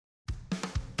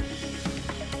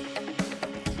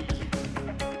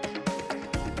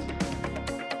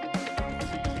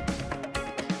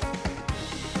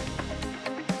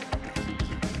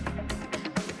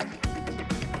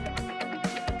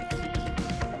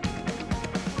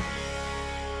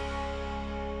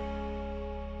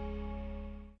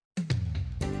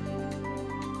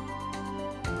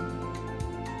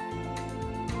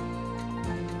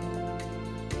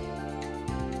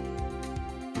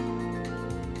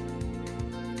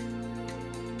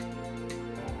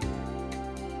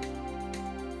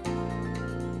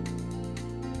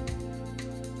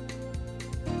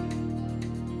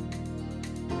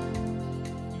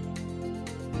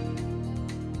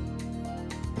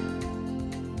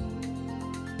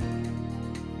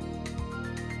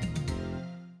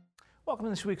Welcome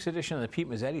to this week's edition of the Pete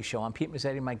Mezzetti Show. I'm Pete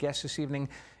Mezzetti. My guest this evening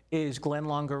is Glenn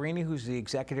Lungarini, who's the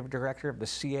Executive Director of the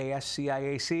CAS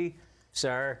CIAC.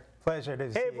 Sir. Pleasure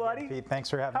to see you buddy. again, Pete. Thanks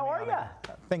for having me. How are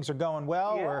you? Things are going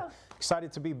well. Yeah. We're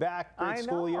excited to be back. Great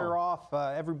school year off.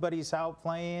 Everybody's out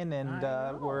playing, and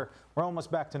we're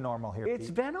almost back to normal here, It's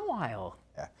Pete. been a while.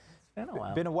 Yeah. Been a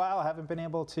while. Been a while. I haven't been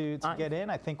able to get in.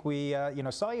 I think we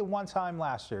saw you one time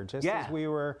last year, just as we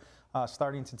were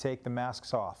starting to take the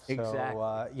masks off. Exactly.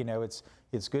 So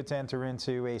it's good to enter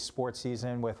into a sports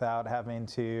season without having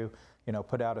to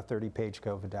put out a 30-page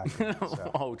COVID document.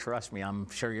 So. Oh, trust me, I'm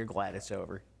sure you're glad it's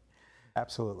over.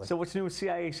 Absolutely. So what's new with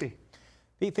CIAC?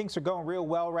 Pete, things are going real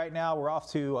well right now. We're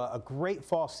off to a great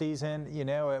fall season.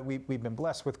 We've been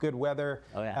blessed with good weather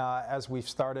as we've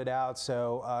started out.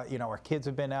 So, our kids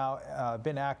have been out,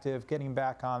 been active, getting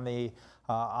back on the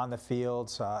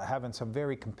fields, having some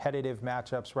very competitive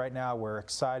matchups right now. We're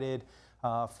excited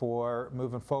for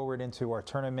moving forward into our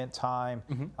tournament time.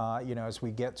 As we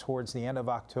get towards the end of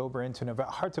October into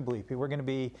November. Hard to believe, we're going to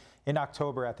be in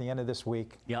October at the end of this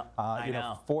week. Yeah, I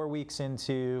know. 4 weeks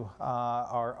into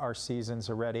our seasons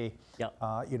already. Yep.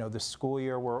 The school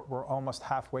year, we're almost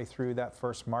halfway through that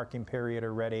first marking period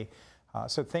already.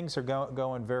 So things are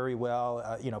going very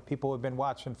well. People have been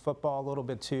watching football a little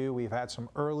bit too. We've had some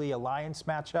early alliance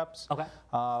matchups,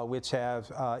 which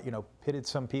have pitted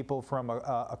some people from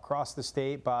across the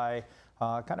state by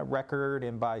kind of record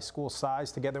and by school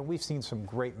size together. We've seen some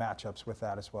great matchups with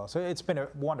that as well. So it's been a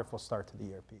wonderful start to the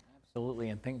year, Pete. Absolutely,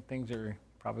 and things are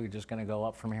probably just going to go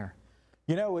up from here.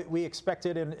 We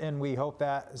expected and we hope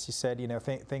that, as you said,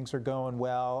 things are going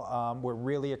well. We're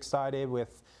really excited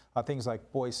with things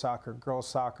like boys soccer, girls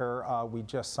soccer. We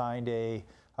just signed a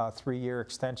 3-year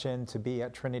extension to be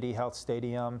at Trinity Health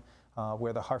Stadium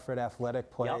where the Hartford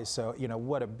Athletic plays. Yep. So,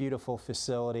 what a beautiful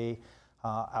facility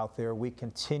out there. We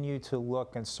continue to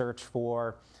look and search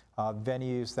for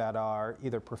venues that are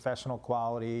either professional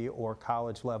quality or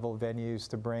college level venues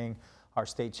to bring our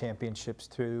state championships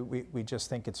to. We just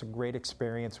think it's a great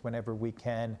experience whenever we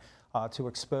can to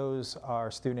expose our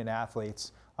student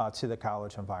athletes to the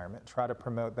college environment, try to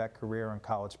promote that career and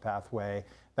college pathway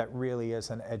that really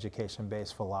is an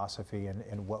education-based philosophy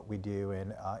in what we do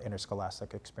in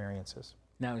interscholastic experiences.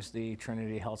 Now, is the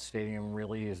Trinity Health Stadium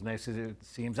really as nice as it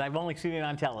seems? I've only seen it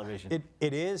on television.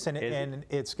 It is, and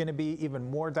it's going to be even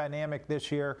more dynamic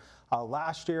this year.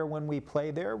 Last year when we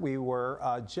played there, we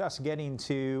were just getting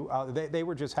to, they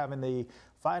were just having the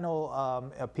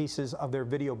final pieces of their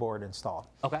video board installed.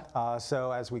 Okay.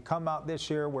 So as we come out this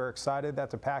year, we're excited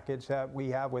that the package that we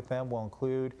have with them will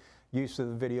include use of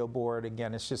the video board.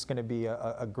 Again, it's just going to be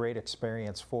a great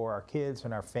experience for our kids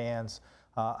and our fans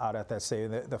out at that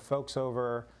stadium. The folks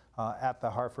over at the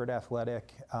Hartford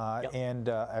Athletic and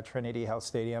at Trinity Health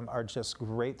Stadium are just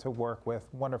great to work with,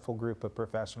 wonderful group of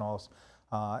professionals,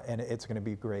 and it's going to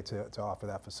be great to offer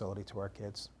that facility to our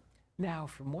kids. Now,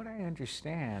 from what I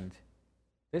understand,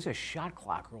 there's a shot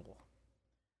clock rule.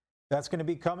 That's going to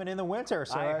be coming in the winter.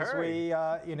 So we,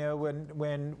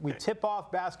 when we tip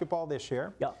off basketball this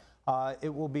year,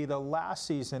 it will be the last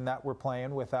season that we're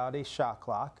playing without a shot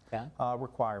clock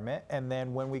requirement. And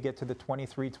then when we get to the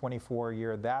 23-24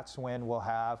 year, that's when we'll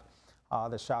have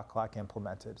the shot clock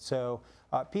implemented. So,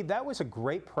 Pete, that was a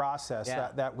great process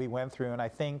that we went through. And I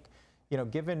think,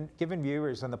 given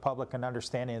viewers and the public an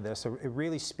understanding of this, it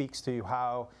really speaks to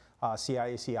how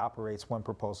CIAC operates when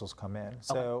proposals come in.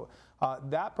 So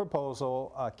that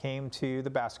proposal came to the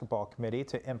basketball committee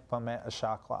to implement a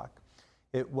shot clock.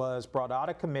 It was brought out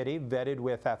of committee, vetted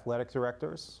with athletic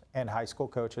directors and high school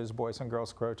coaches, boys and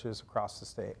girls coaches across the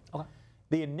state.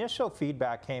 The initial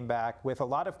feedback came back with a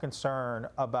lot of concern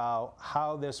about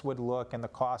how this would look and the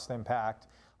cost impact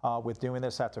with doing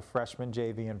this at the freshman,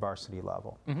 JV, and varsity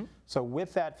level. So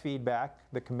with that feedback,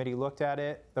 the committee looked at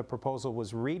it. The proposal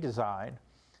was redesigned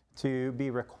to be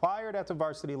required at the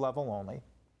varsity level only,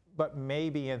 but may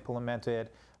be implemented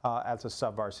at the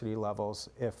sub-varsity levels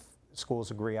if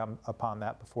schools agree upon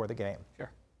that before the game.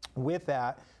 Sure. With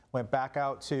that, went back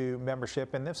out to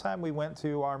membership, and this time we went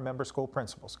to our member school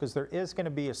principals because there is going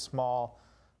to be a small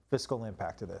fiscal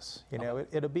impact to this.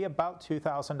 It'll be about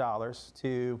 $2,000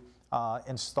 to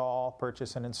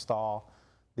purchase and install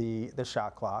the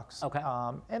shot clocks.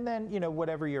 And then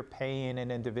whatever you're paying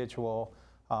an individual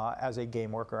as a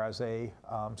game worker, as a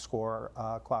score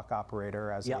clock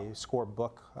operator, as a score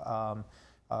book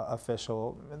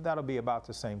official, that'll be about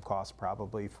the same cost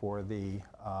probably for the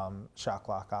shot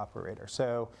clock operator.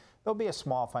 So there'll be a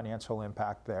small financial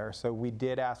impact there. So we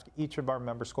did ask each of our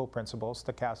member school principals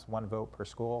to cast one vote per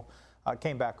school.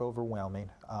 Came back overwhelming,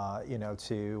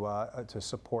 to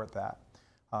support that.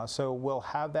 So we'll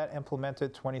have that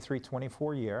implemented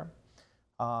 23-24 year.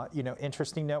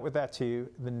 Interesting note with that too,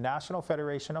 the National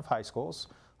Federation of High Schools,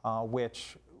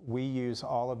 which we use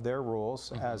all of their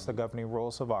rules as the governing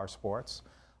rules of our sports.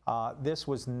 This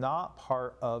was not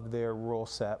part of their rule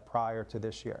set prior to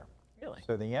this year. Really?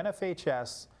 So the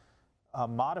NFHS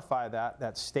modified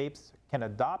that states can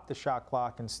adopt the shot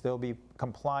clock and still be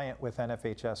compliant with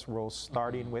NFHS rules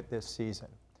starting with this season.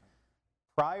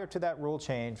 Prior to that rule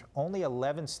change, only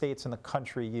 11 states in the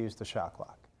country used the shot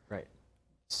clock. Right.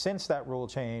 Since that rule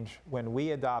change, when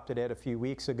we adopted it a few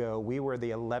weeks ago, we were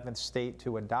the 11th state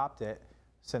to adopt it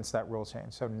since that rule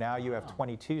change. So now you have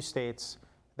 22 states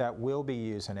that will be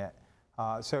using it.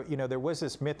 So there was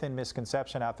this myth and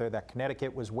misconception out there that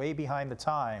Connecticut was way behind the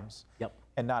times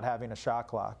and not having a shot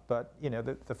clock. But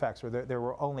the facts were there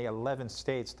were only 11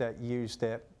 states that used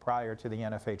it prior to the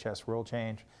NFHS rule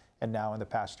change. And now in the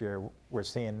past year, we're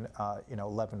seeing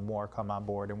 11 more come on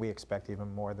board, and we expect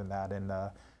even more than that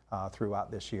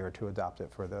throughout this year to adopt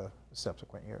it for the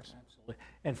subsequent years. Absolutely.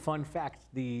 And fun fact,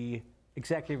 the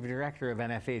executive director of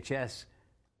NFHS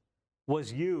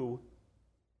was you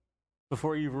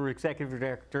before you were executive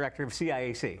director of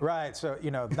CIAC. Right. So,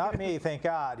 not me, thank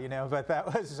God, but that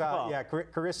was,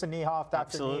 Carissa Niehoff,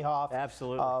 Dr.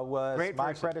 Niehoff was Great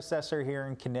my predecessor here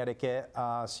in Connecticut.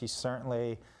 She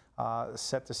certainly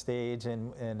set the stage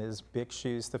and is big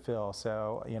shoes to fill.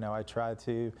 So, I try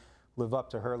to live up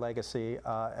to her legacy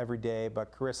every day.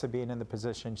 But Carissa, being in the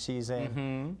position she's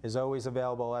in, is always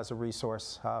available as a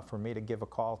resource for me to give a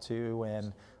call to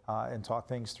and talk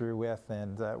things through with.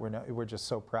 And we're just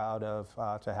so proud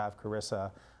to have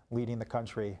Carissa leading the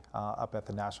country up at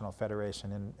the National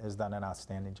Federation, and has done an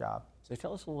outstanding job. So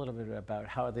tell us a little bit about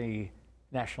how the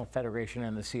National Federation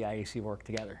and the CIAC work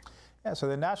together. Yeah, so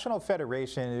the National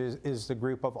Federation is the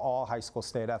group of all high school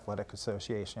state athletic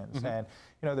associations, and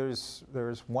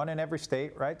there's one in every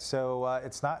state, right? So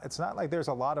it's not like there's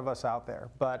a lot of us out there,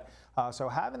 but so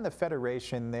having the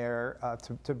federation there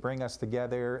to bring us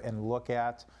together and look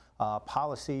at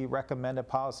policy, recommended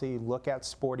policy, look at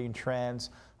sporting trends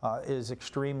is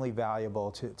extremely valuable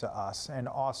to us, and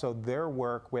also their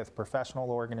work with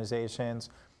professional organizations.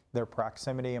 Their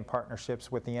proximity and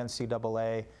partnerships with the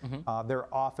NCAA.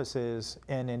 Their offices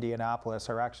in Indianapolis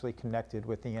are actually connected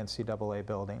with the NCAA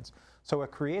buildings. So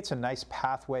it creates a nice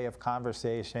pathway of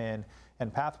conversation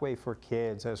and pathway for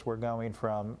kids as we're going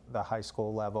from the high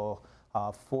school level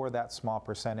for that small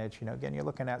percentage. Again, you're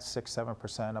looking at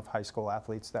 6-7% of high school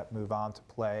athletes that move on to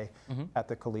play at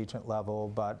the collegiate level.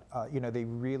 But they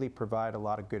really provide a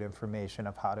lot of good information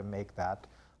of how to make that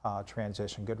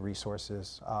transition, good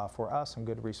resources for us and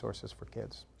good resources for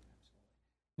kids.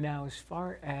 Now, as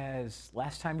far as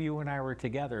last time you and I were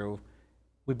together,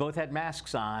 we both had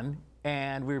masks on,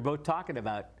 and we were both talking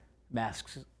about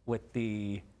masks with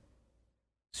the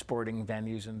sporting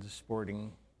venues and the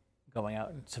sporting, going out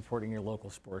and supporting your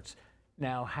local sports.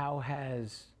 Now, how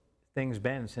has things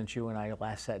been since you and I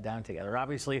last sat down together?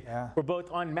 Obviously, we're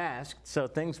both unmasked, so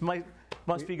things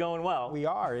must be going well. We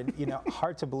are, and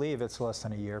hard to believe it's less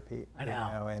than a year, Pete. I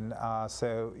know. And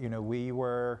so we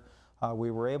were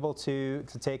able to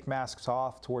take masks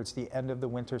off towards the end of the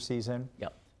winter season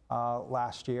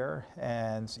last year,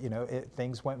 and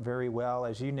things went very well.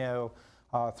 As you know,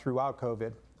 throughout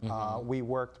COVID, we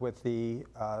worked with the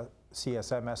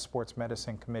CSMS Sports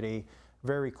Medicine Committee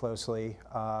very closely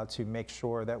to make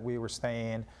sure that we were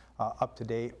staying up to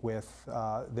date with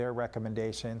their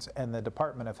recommendations, and the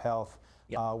Department of Health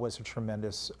was a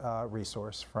tremendous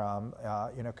resource from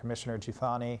Commissioner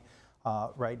Giuffani.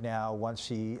 Right now, when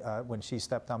she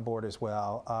stepped on board as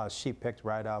well, she picked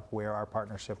right up where our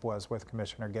partnership was with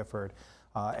Commissioner Gifford,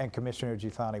 and Commissioner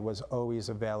Giuffani was always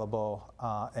available,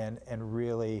 and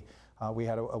really we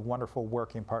had a wonderful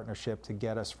working partnership to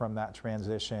get us from that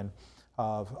transition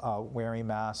of wearing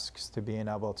masks to being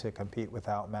able to compete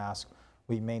without masks.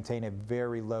 We maintain a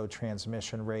very low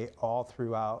transmission rate all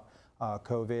throughout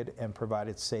COVID and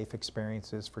provided safe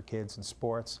experiences for kids in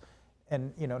sports.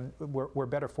 And we're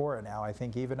better for it now. I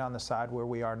think even on the side where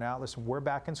we are now, listen, we're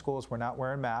back in schools, we're not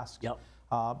wearing masks.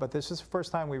 But this is the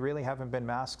first time we really haven't been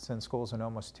masked in schools in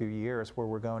almost 2 years, where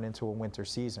we're going into a winter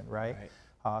season, right?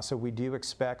 So we do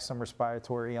expect some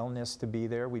respiratory illness to be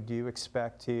there. We do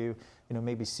expect to,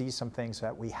 maybe see some things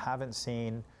that we haven't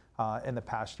seen in the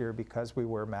past year because we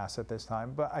were masked at this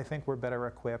time. But I think we're better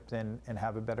equipped and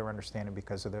have a better understanding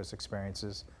because of those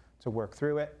experiences to work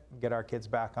through it, get our kids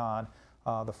back on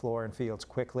the floor and fields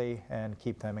quickly, and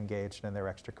keep them engaged in their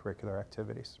extracurricular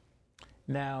activities.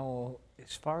 Now,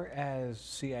 as far as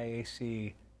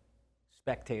CIAC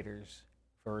spectators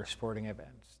for sporting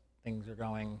events, things are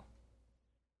going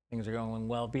things are going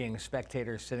well, being a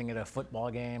spectator, sitting at a football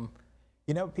game?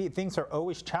 You know, Pete, things are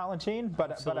always challenging,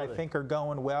 but I think are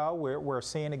going well. We're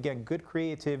seeing, again, good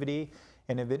creativity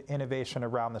and innovation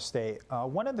around the state.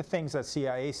 One of the things that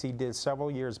CIAC did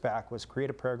several years back was create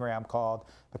a program called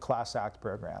the Class Act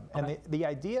program. And the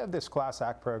idea of this Class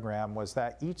Act program was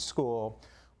that each school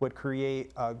would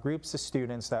create groups of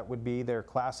students that would be their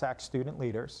Class Act student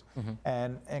leaders,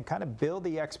 and kind of build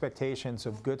the expectations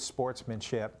of good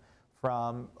sportsmanship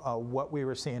from what we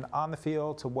were seeing on the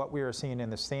field to what we were seeing in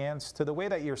the stands to the way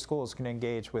that your schools can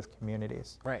engage with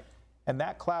communities. Right. And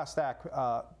that Class Act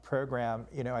program,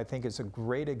 you know, I think is a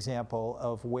great example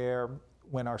of where,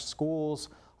 when our schools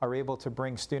are able to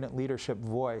bring student leadership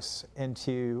voice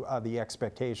into the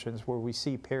expectations, where we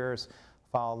see peers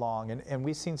follow along. And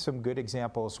we've seen some good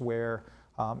examples where,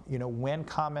 you know, when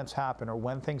comments happen or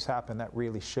when things happen that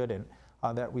really shouldn't,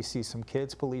 that we see some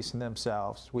kids policing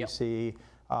themselves. We see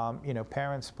you know,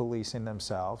 parents policing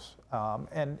themselves,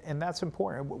 and that's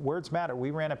important. Words matter.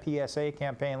 We ran a PSA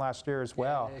campaign last year as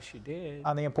well. Yes, you did.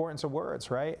 On the importance of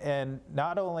words, right? And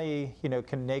not only, you know,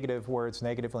 can negative words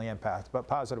negatively impact, but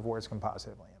positive words can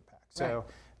positively impact. So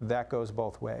that goes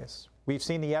both ways. We've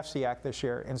seen the FCIAC this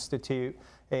year institute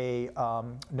a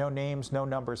no names, no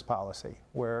numbers policy,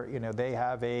 where, you know, they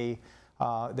have a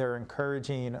they're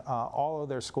encouraging all of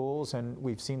their schools, and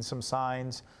we've seen some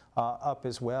signs up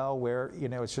as well where, you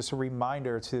know, it's just a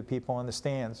reminder to the people in the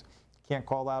stands. Can't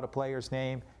call out a player's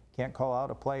name, can't call out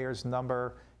a player's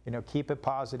number, you know, keep it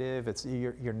positive.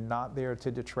 You're not there to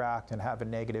detract and have a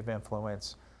negative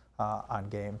influence on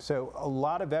games. So a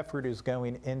lot of effort is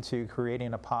going into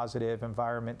creating a positive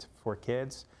environment for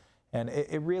kids. And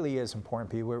it really is important,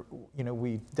 people. You know,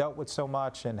 we've dealt with so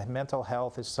much, and mental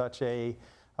health is such a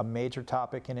major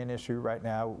topic and an issue right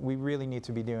now. We really need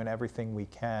to be doing everything we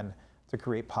can to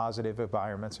create positive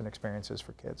environments and experiences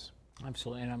for kids.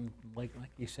 Absolutely, and I'm like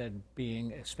you said,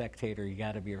 being a spectator, you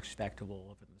got to be respectable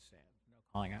up in the stands. No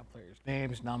calling out players'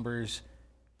 names, numbers.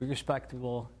 Be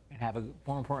respectable, and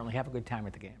more importantly, have a good time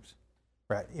at the games.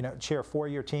 Right. You know, cheer for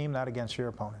your team, not against your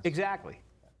opponents. Exactly.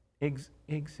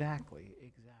 Exactly.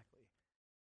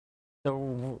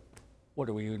 So, what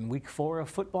are we in week 4 of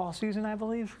football season, I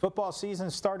believe? Football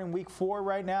season starting week 4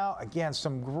 right now. Again,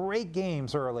 some great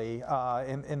games early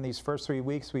in these first 3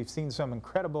 weeks. We've seen some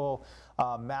incredible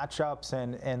matchups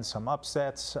and some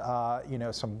upsets. You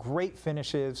know, some great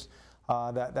finishes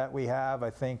that we have. I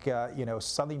think you know,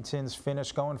 Southington's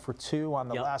finish going for 2 on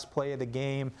the last play of the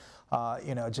game.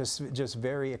 You know, just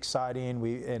very exciting.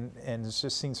 And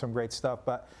just seen some great stuff.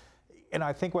 And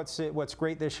I think what's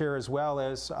great this year as well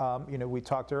is, you know, we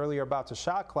talked earlier about the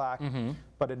shot clock,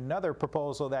 but another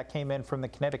proposal that came in from the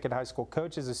Connecticut High School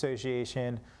Coaches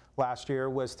Association last year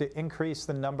was to increase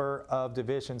the number of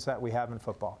divisions that we have in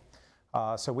football.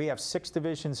 So we have 6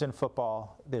 divisions in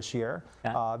football this year.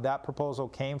 That proposal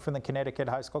came from the Connecticut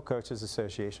High School Coaches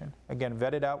Association. Again,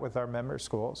 vetted out with our member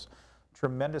schools.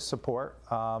 Tremendous support.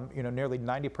 You know, nearly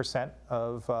 90%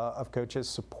 of coaches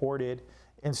supported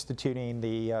instituting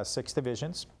the 6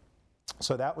 divisions.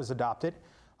 So that was adopted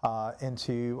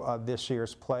into this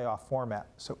year's playoff format.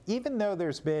 So even though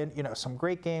there's been, you know, some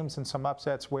great games and some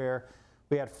upsets where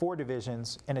we had 4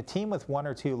 divisions, and a team with 1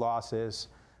 or 2 losses,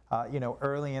 you know,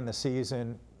 early in the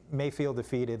season may feel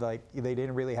defeated, like they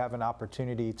didn't really have an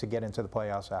opportunity to get into the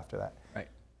playoffs after that. Right.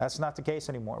 That's not the case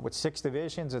anymore. With 6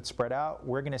 divisions, it's spread out.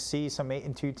 We're going to see some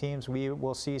 8-2 teams. We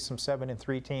will see some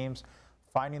 7-3 teams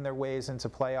finding their ways into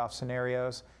playoff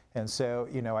scenarios. And so,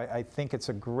 you know, I think it's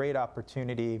a great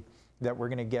opportunity that we're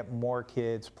going to get more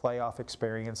kids playoff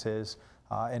experiences,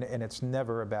 and it's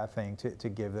never a bad thing to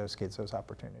give those kids those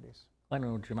opportunities.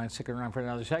 Lennon, would you mind sticking around for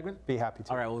another segment? Be happy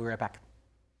to. All right, we'll be right back.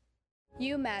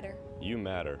 You matter. You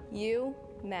matter. You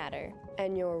matter.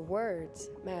 And your words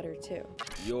matter too.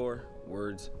 Your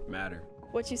words matter.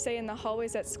 What you say in the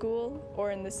hallways at school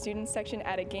or in the student section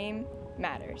at a game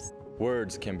matters.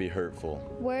 Words can be hurtful.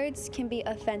 Words can be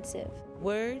offensive.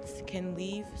 Words can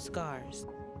leave scars.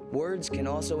 Words can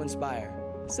also inspire,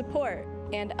 support,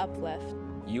 and uplift.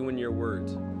 You and your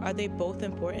words. Are they both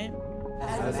important?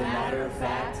 As a matter of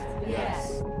fact,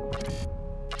 yes.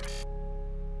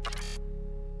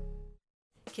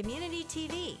 Community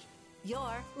TV,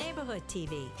 your neighborhood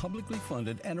TV. Publicly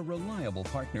funded and a reliable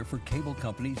partner for cable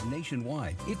companies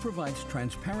nationwide, it provides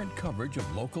transparent coverage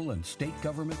of local and state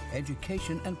government,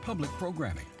 education, and public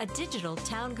programming. A digital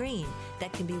town green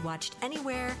that can be watched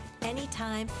anywhere,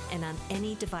 anytime, and on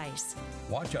any device.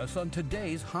 Watch us on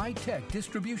today's high-tech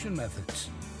distribution methods.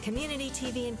 Community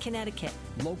TV in Connecticut.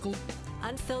 Local,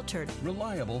 unfiltered,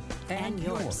 reliable, and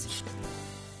yours.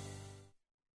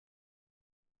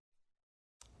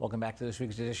 Welcome back to this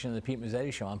week's edition of the Pete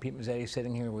Mezzetti Show. I'm Pete Mezzetti,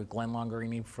 sitting here with Glenn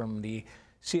Lungarini from the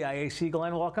CIAC.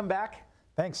 Glenn, welcome back.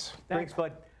 Thanks. Thanks,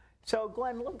 bud. So,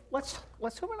 Glenn, let's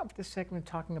open up this segment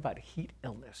talking about heat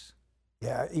illness.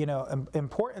 Yeah, you know,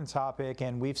 important topic,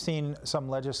 and we've seen some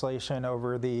legislation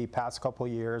over the past couple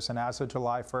of years, and as of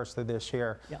July 1st of this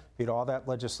year, all that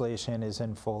legislation is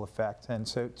in full effect. And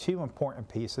so 2 important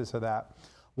pieces of that.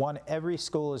 One, every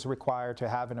school is required to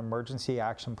have an emergency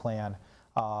action plan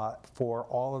for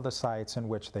all of the sites in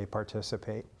which they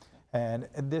participate. And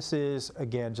this is,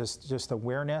 again, just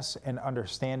awareness and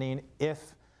understanding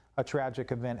if a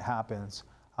tragic event happens,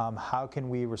 how can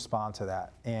we respond to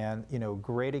that? And, you know,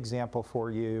 great example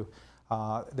for you,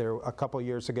 there a couple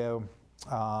years ago,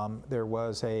 there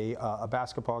was a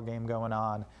basketball game going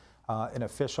on. An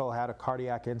official had a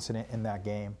cardiac incident in that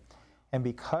game. And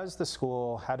because the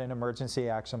school had an emergency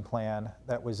action plan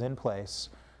that was in place,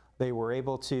 they were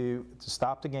able to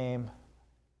stop the game,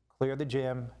 clear the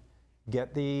gym, get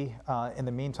in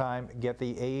the meantime, get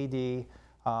the AED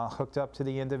hooked up to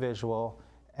the individual,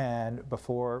 and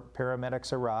before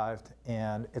paramedics arrived,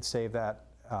 and it saved that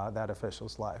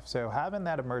official's life. So having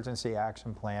that emergency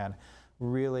action plan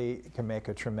really can make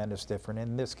a tremendous difference.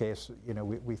 In this case, you know,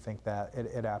 we think that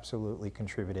it absolutely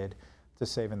contributed to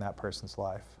saving that person's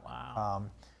life.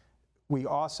 Wow. We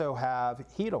also have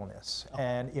heat illness,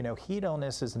 and you know, heat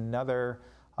illness is another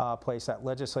place that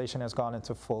legislation has gone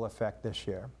into full effect this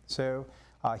year. So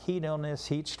heat illness,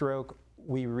 heat stroke,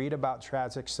 we read about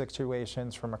tragic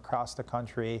situations from across the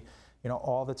country, you know,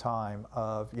 all the time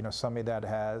of, you know, somebody that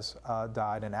has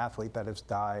died, an athlete that has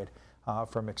died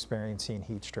from experiencing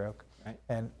heat stroke. Right.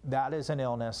 And that is an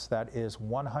illness that is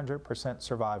 100%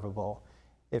 survivable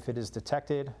if it is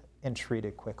detected and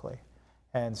treated quickly.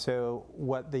 And so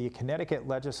what the Connecticut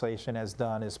legislation has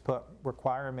done is put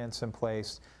requirements in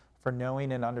place for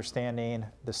knowing and understanding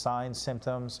the signs,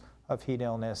 symptoms of heat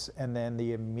illness, and then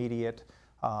the immediate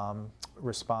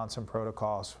response and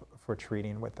protocols for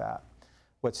treating with that.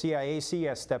 What CIAC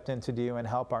has stepped in to do and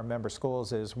help our member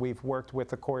schools is we've worked with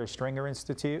the Corey Stringer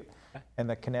Institute and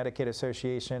the Connecticut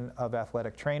Association of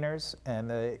Athletic Trainers and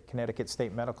the Connecticut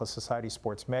State Medical Society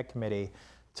Sports Med Committee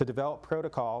to develop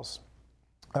protocols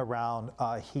around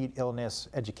heat illness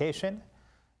education,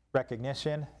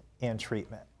 recognition, and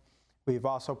treatment. We've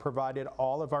also provided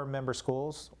all of our member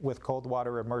schools with cold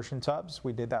water immersion tubs.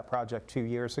 We did that project 2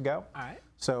 years ago. All right.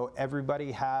 So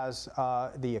everybody has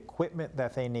the equipment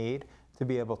that they need to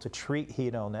be able to treat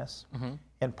heat illness.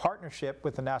 In partnership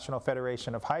with the National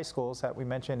Federation of High Schools that we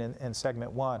mentioned in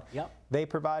segment 1, they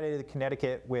provided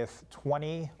Connecticut with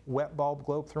 20 wet bulb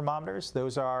globe thermometers.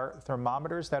 Those are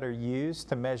thermometers that are used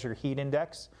to measure heat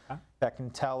index that can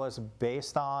tell us,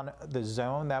 based on the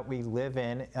zone that we live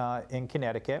in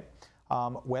Connecticut,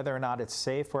 whether or not it's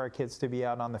safe for our kids to be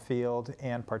out on the field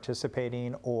and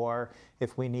participating, or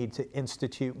if we need to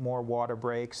institute more water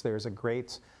breaks. There's a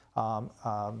great kind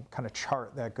of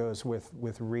chart that goes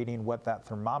with reading what that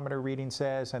thermometer reading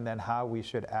says and then how we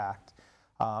should act.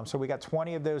 So we got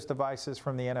 20 of those devices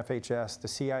from the NFHS. The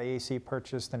CIAC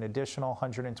purchased an additional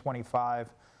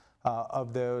 125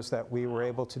 of those that we were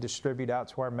able to distribute out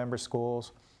to our member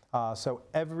schools. So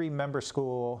every member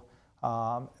school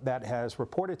that has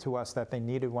reported to us that they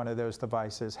needed one of those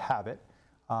devices have it.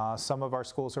 Some of our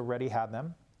schools already had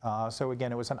them. So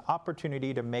again, it was an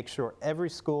opportunity to make sure every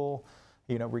school,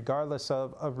 you know, regardless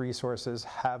of resources,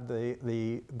 have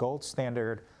the gold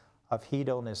standard of heat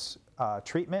illness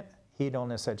treatment, heat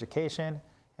illness education,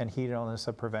 and heat illness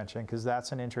prevention, because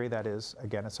that's an injury that is,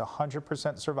 again, it's 100%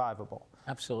 survivable.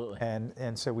 Absolutely.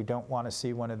 And so we don't want to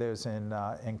see one of those in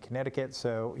Connecticut.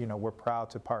 So, you know, we're proud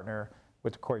to partner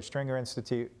with the Corey Stringer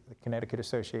Institute, the Connecticut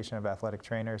Association of Athletic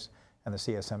Trainers, and the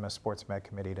CSMS Sports Med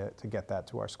Committee to get that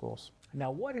to our schools.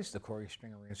 Now, what is the Corey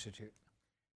Stringer Institute?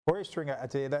 Corey Stringer, I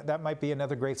tell you, that might be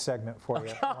another great segment for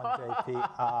you,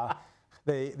 JP.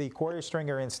 The Corey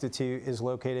Stringer Institute is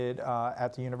located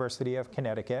at the University of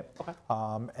Connecticut,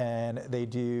 and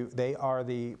they are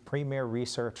the premier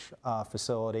research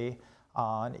facility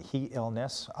on heat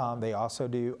illness. They also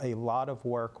do a lot of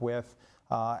work with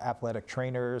athletic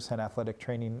trainers and athletic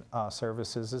training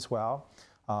services as well.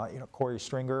 You know, Corey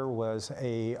Stringer was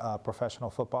a professional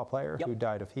football player who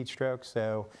died of heat stroke.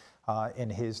 So, in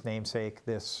his namesake,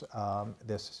 this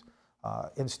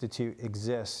institute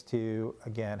exists to,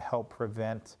 again, help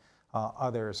prevent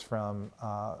others from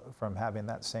having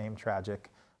that same tragic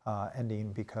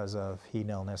ending because of heat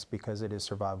illness, because it is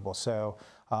survivable. So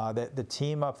the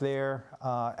team up there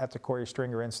at the Corey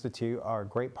Stringer Institute are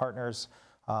great partners.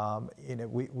 You know,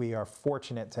 we are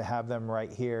fortunate to have them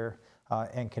right here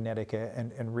in Connecticut,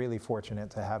 and really fortunate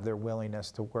to have their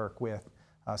willingness to work with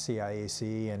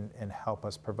CIAC and help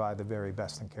us provide the very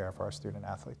best in care for our student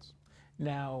athletes.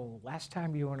 Now, last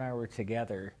time you and I were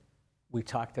together, we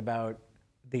talked about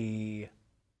the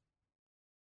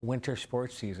winter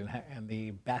sports season and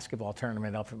the basketball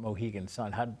tournament up at Mohegan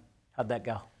Sun. How'd that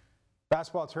go?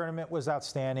 Basketball tournament was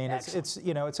outstanding. It's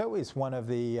it's always one of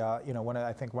the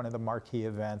I think one of the marquee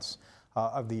events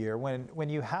of the year when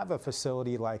you have a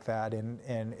facility like that and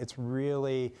it's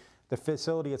really the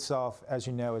facility itself, as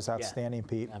you know, is outstanding,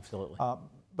 Pete. Absolutely.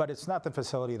 But it's not the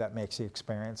facility that makes the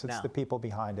experience. It's the people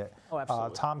behind it. Oh,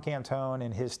 absolutely. Tom Cantone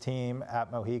and his team at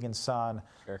Mohegan Sun,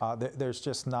 there's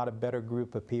just not a better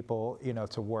group of people,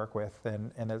 to work with.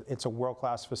 And it's a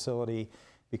world-class facility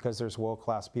because there's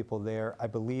world-class people there. I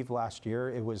believe last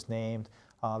year it was named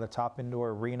the top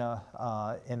indoor arena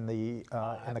in the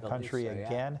country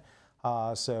again.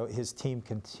 So his team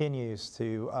continues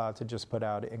to just put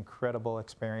out incredible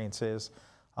experiences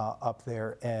up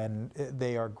there, and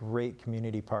they are great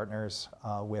community partners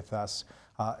with us.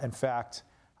 In fact,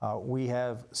 we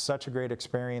have such a great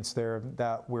experience there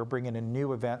that we're bringing a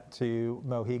new event to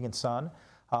Mohegan Sun.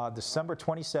 December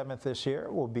 27th this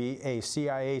year will be a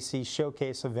CIAC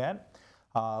showcase event.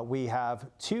 We have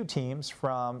 2 teams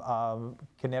from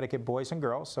Connecticut boys and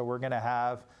girls, so we're going to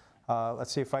have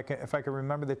let's see if I can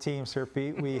remember the teams here,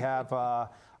 Pete. We have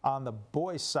on the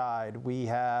boys' side, we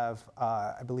have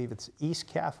I believe it's East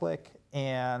Catholic,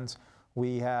 and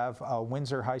we have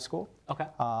Windsor High School,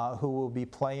 who will be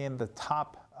playing the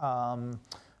top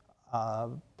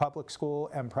public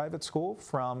school and private school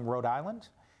from Rhode Island.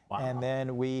 Wow. And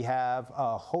then we have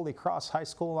Holy Cross High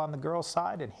School on the girls'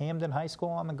 side and Hamden High School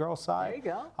on the girls' side.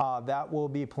 There you go. That will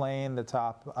be playing the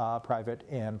top private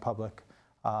and public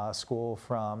school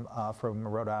from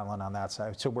Rhode Island on that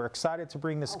side. So we're excited to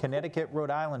bring this Connecticut-Rhode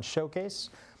Island showcase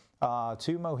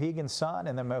to Mohegan Sun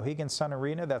and the Mohegan Sun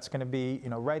Arena. That's going to be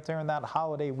right there in that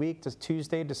holiday week, to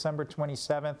Tuesday, December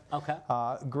 27th. Okay.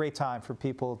 Great time for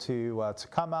people to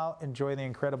come out, enjoy the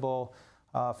incredible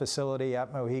facility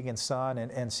at Mohegan Sun,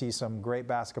 and see some great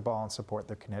basketball and support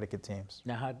their Connecticut teams.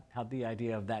 Now, how'd the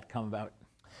idea of that come about?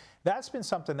 That's been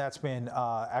something that's been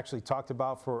actually talked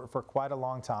about for quite a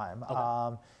long time.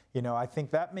 Okay. I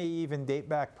think that may even date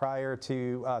back prior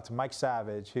to Mike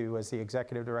Savage, who was the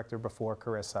executive director before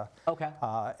Carissa. Okay.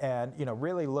 And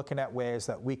really looking at ways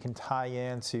that we can tie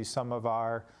into some of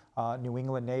our New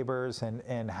England neighbors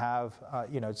and have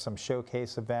some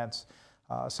showcase events.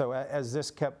 So as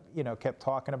this kept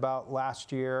talking about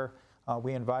last year,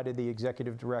 we invited the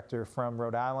executive director from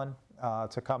Rhode Island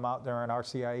to come out during our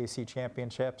CIAC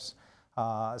championships,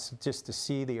 just to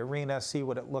see the arena, see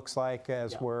what it looks like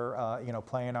as we're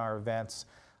playing our events.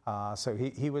 So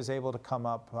he was able to come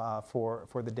up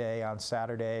for the day on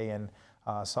Saturday and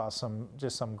saw some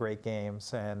great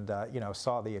games and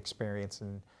saw the experience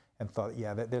and thought,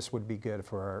 that this would be good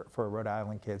for Rhode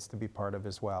Island kids to be part of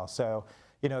as well. So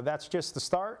that's just the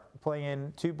start,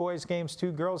 playing 2 boys games,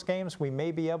 2 girls games. We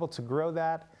may be able to grow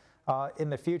that in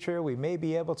the future. We may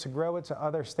be able to grow it to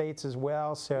other states as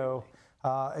well. So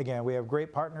again, we have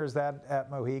great partners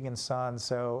at Mohegan Sun.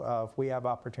 So if we have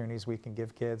opportunities we can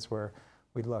give kids,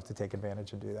 we'd love to take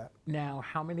advantage and do that. Now,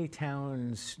 how many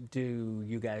towns do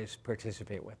you guys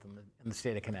participate with in the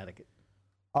state of Connecticut?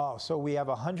 Oh, so we have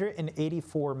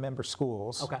 184 member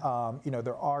schools. Okay.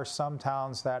 There are some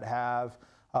towns that have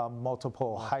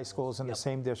multiple high schools in the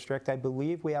same district. I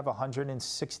believe we have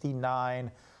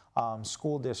 169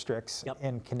 school districts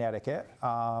in Connecticut.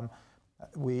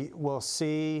 We'll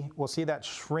see that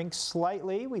shrink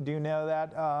slightly. We do know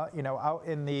that out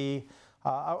in the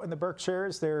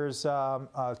Berkshires, there's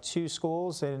 2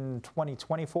 schools in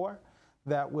 2024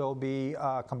 that will be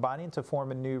combining to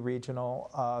form a new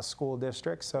regional school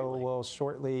district. So we'll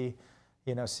shortly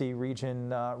see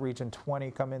Region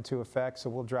 20 come into effect. So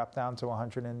we'll drop down to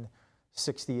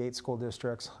 168 school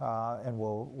districts, and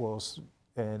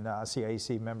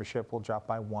CIAC membership will drop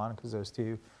by 1 because those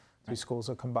two schools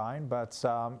are combined. But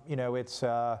it's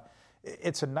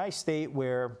a nice state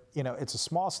where it's a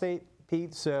small state,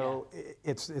 Pete. So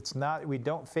it's not, we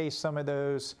don't face some of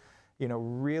those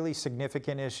really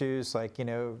significant issues like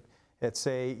it's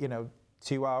a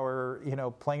 2-hour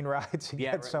plane ride to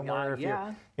get somewhere.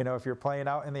 If you're playing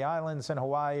out in the islands in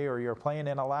Hawaii, or you're playing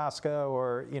in Alaska,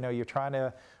 or you're trying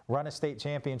to run a state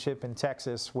championship in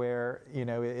Texas, where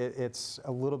it's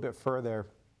a little bit further.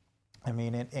 I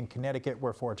mean, in Connecticut,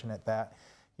 we're fortunate that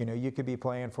you could be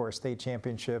playing for a state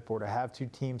championship, or to have 2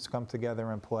 teams come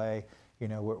together and play.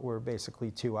 We're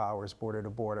basically 2 hours border to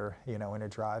border, in a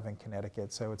drive in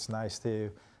Connecticut. So it's nice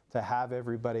to have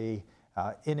everybody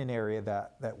in an area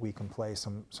that we can play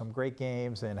some great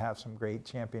games and have some great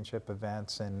championship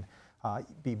events. And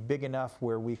be big enough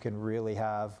where we can really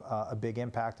have a big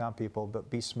impact on people, but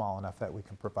be small enough that we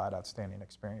can provide outstanding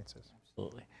experiences.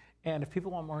 Absolutely. And if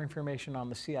people want more information on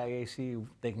the CIAC,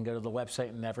 they can go to the website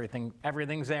and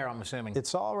everything's there, I'm assuming.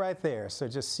 It's all right there. So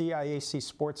just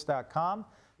ciacsports.com.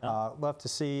 Love to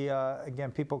see, again,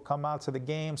 people come out to the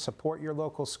game, support your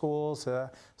local schools,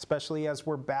 especially as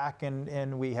we're back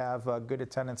and we have good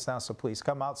attendance now. So please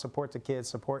come out, support the kids,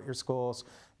 support your schools.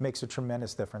 Makes a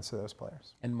tremendous difference to those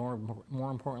players. And more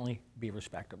importantly, be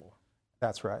respectable.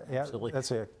 That's right. Yeah, absolutely.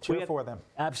 That's it. Cheer for them.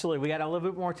 Absolutely. We got a little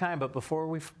bit more time, but before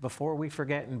we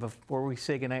forget and before we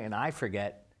say goodnight, and I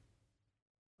forget,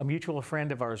 a mutual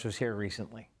friend of ours was here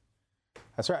recently.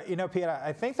 That's right. You know, Pete,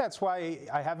 I think that's why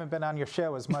I haven't been on your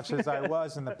show as much as I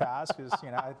was in the past, because, you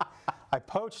know, I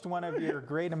poached one of your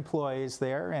great employees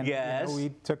there, and yes. You know, we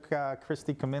took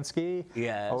Christy Kaminsky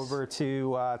over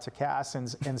to CAS and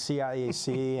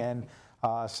CIAC, and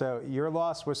so your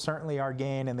loss was certainly our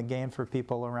gain, and the gain for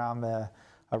people around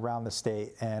the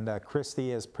state. And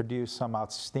Christy has produced some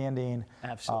outstanding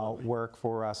work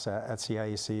for us at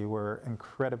CIAC. We're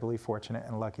incredibly fortunate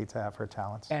and lucky to have her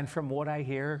talents. And from what I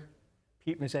hear,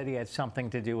 Pete Mezzetti had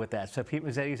something to do with that. So Pete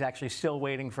Mezzetti is actually still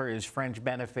waiting for his fringe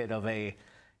benefit of a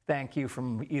thank you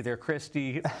from either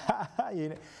Christy.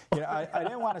 you know, I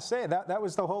didn't want to say it. That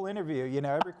was the whole interview. You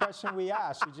know, every question we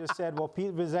asked, you just said, well,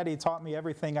 Pete Mezzetti taught me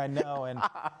everything I know, and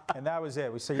that was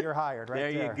it. We said, you're hired right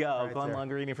there. There you go. Right Glenn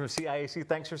Lungarini from CIAC.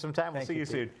 Thanks for some time. We'll see you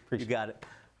soon. Appreciate you got it.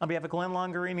 On behalf of Glenn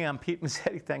Lungarini, I'm Pete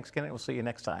Mezzetti. Thanks again. We'll see you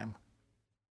next time.